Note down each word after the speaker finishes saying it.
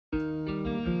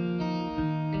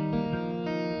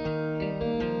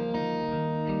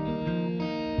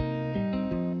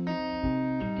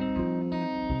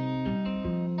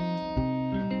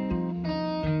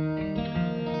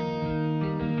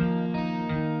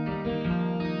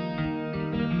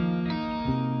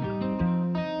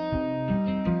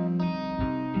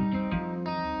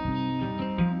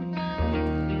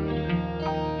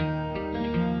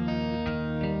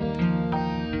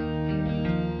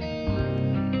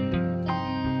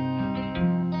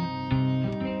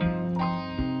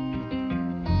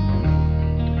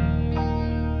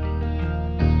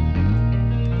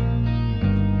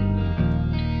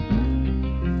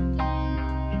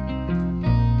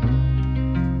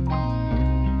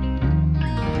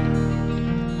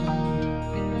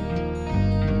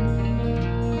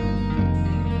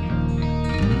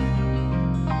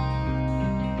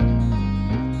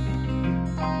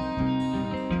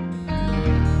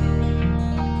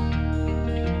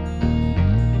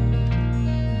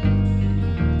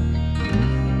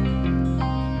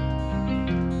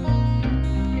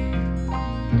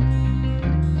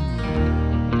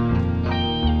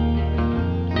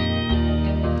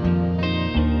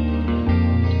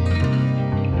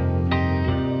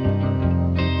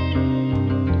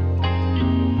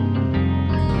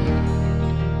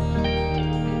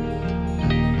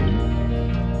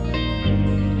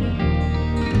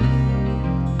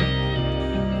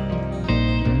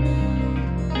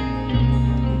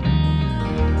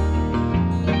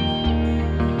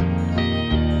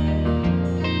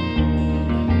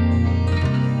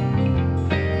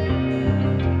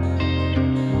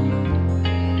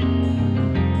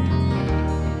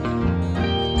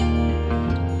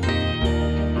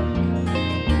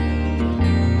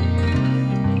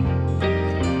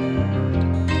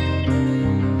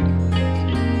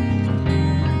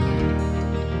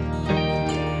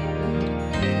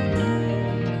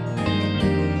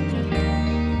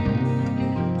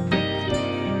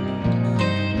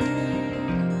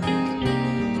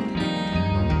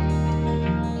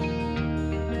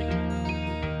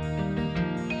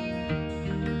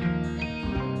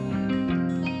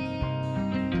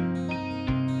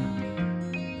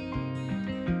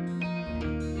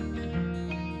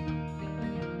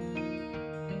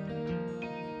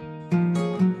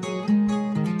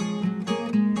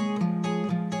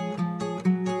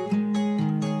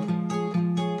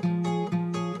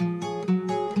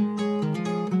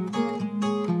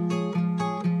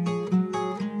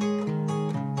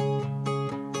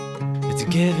It's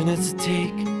a give and it's a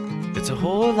take. It's a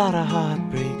whole lot of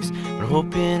heartbreaks, but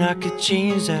hoping I could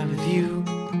change that with you.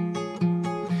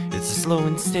 It's a slow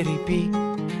and steady beat,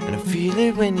 and I feel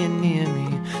it when you're near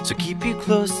me. So keep you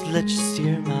close to let you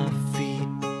steer my feet.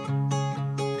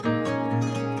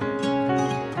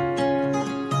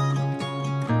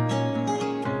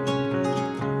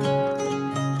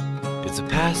 It's a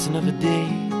passing of a day,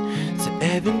 it's an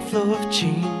ebb and flow of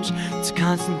change. It's a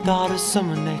constant thought of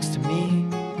someone next to me.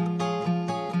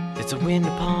 It's a wind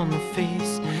upon my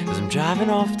face as I'm driving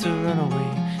off to run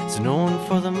away. It's knowing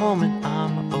for the moment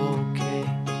I'm okay.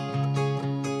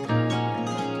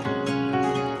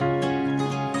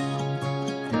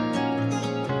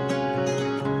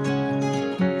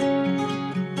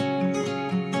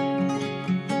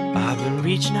 I've been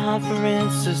reaching out for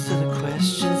answers to the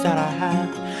questions that I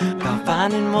have, about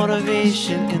finding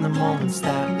motivation in the moments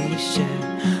that we share.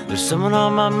 There's someone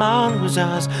on my mind whose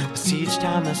eyes I see each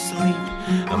time I sleep.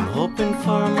 I'm hoping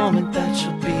for a moment that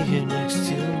you'll be here next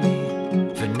to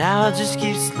me. For now I'll just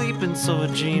keep sleeping, so I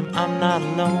dream I'm not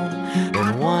alone,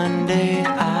 and one day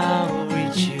I will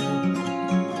reach you.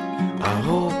 I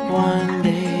hope one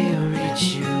day I'll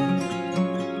reach you.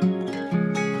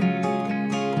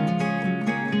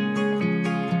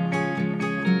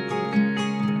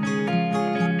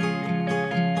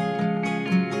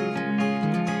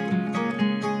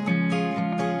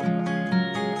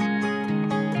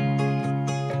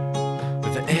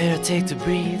 Air I take to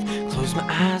breathe, close my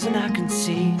eyes and I can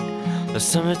see the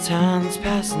summertime's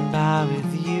passing by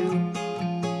with you.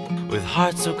 With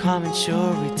hearts so calm and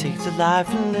sure, we take to life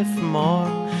and live for more,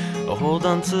 or hold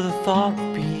on to the thought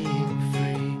of being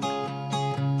free.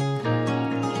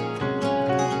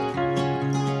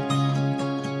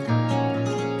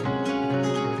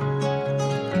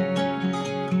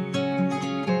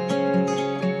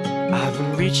 I've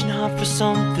been reaching out for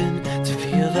something to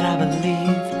feel that I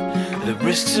believe. The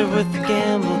risks are worth the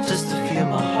gamble just to feel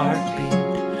my heartbeat.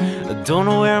 I don't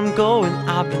know where I'm going,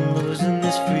 I've been losing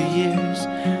this for years,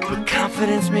 but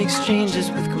confidence makes changes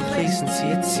with complacency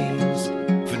it seems.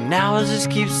 For now I'll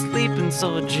just keep sleeping,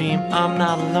 so I dream I'm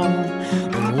not alone,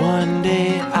 and one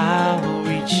day I will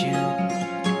reach you.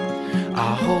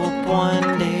 I hope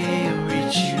one day I'll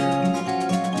reach you.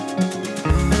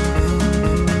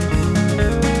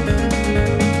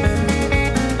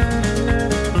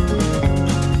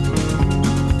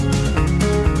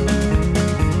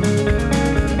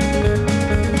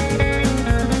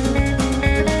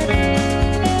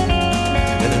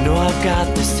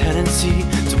 Got this tendency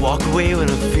to walk away when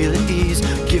I feel at ease,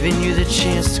 giving you the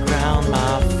chance to ground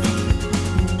my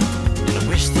feet. And I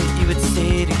wish that you would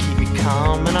stay to keep me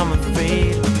calm, and I'm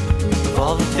afraid of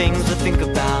all the things I think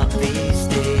about these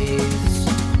days.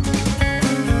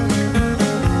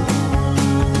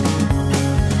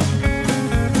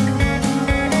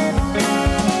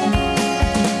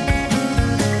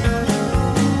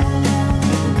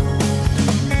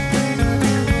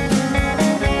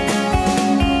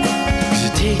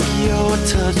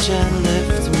 Touch and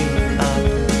lift me up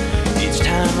each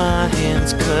time my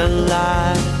hands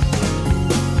collide,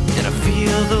 and I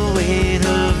feel the weight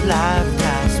of life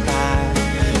pass by.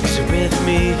 'Cause you're with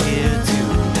me here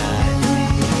tonight.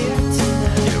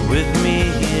 You're with me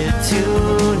here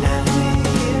tonight.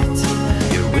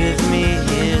 You're with me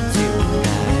here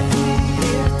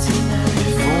tonight.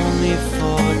 If only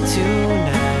for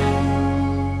tonight.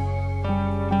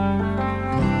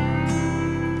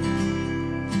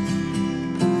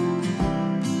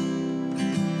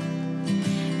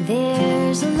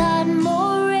 There's a lot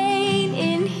more rain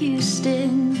in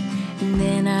Houston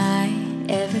than I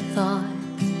ever thought,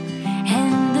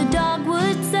 and the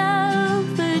dogwoods of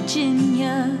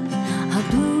Virginia are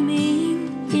blooming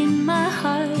in my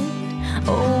heart.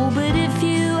 Oh, but if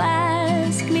you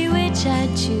ask me which I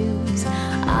choose,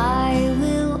 I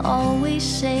will always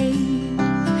say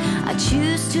I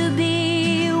choose to be